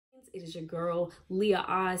It is your girl, Lea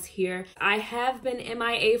Oz here. I have been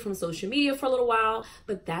MIA from social media for a little while,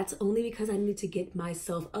 but that's only because I need to get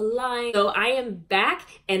myself aligned. So I am back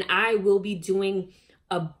and I will be doing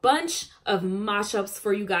a bunch of mashups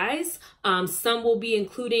for you guys. Some will be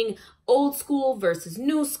including old school versus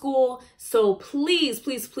new school. So please,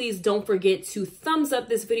 please, please don't forget to thumbs up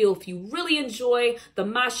this video if you really enjoy the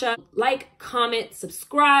mashup. Like, comment,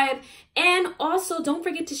 subscribe, and also don't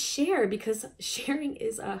forget to share, because sharing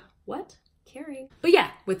is caring. But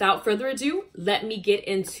yeah, without further ado, let me get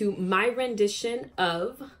into my rendition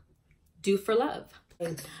of Do for Love.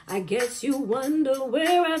 I guess you wonder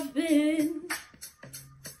where I've been.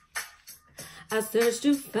 I searched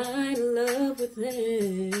to find love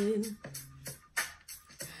within.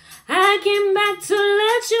 I came back to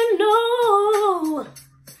let you know,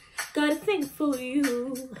 got a thing for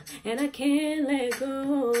you, and I can't let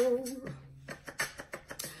go.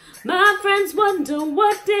 My friends wonder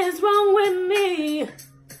what is wrong with me,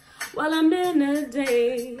 while I'm in a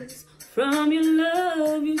daze from your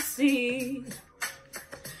love, you see.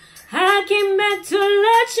 I came back to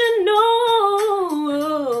let you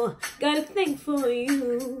know, got a thing for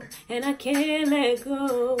you, and I can't let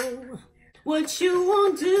go. What you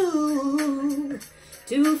won't do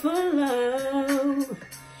for love.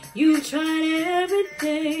 You tried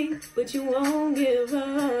everything, but you won't give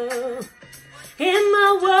up. In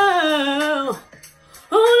my world,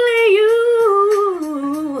 only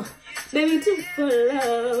you. Baby, do for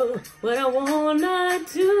love what I wanna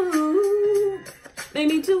do.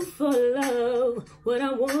 Baby, do for love what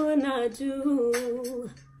I wanna do.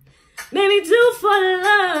 Baby, do for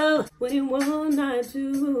love what you wanna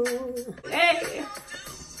do. Hey.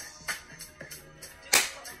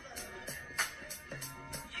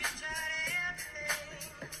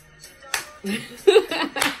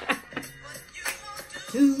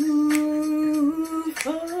 Do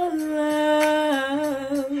for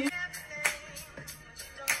love.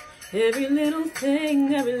 Every little thing,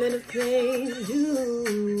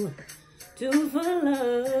 do for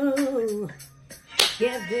love.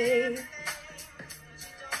 Yeah, babe.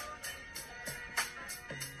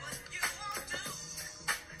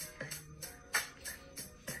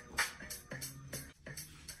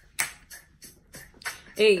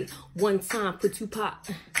 Hey, one time for Tupac.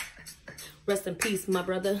 Rest in peace, my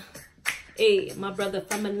brother. Hey, my brother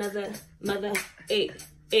from another mother. Hey,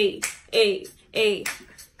 hey, hey, hey.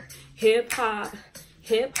 Hip hop,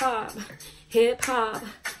 hip hop, hip hop.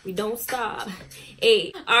 We don't stop.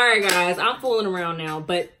 Hey, all right, guys, I'm fooling around now,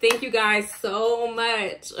 but thank you guys so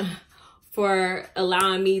much for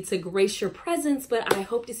allowing me to grace your presence. But I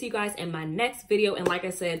hope to see you guys in my next video. And like I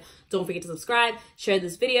said, don't forget to subscribe, share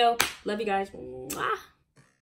this video. Love you guys. Mwah.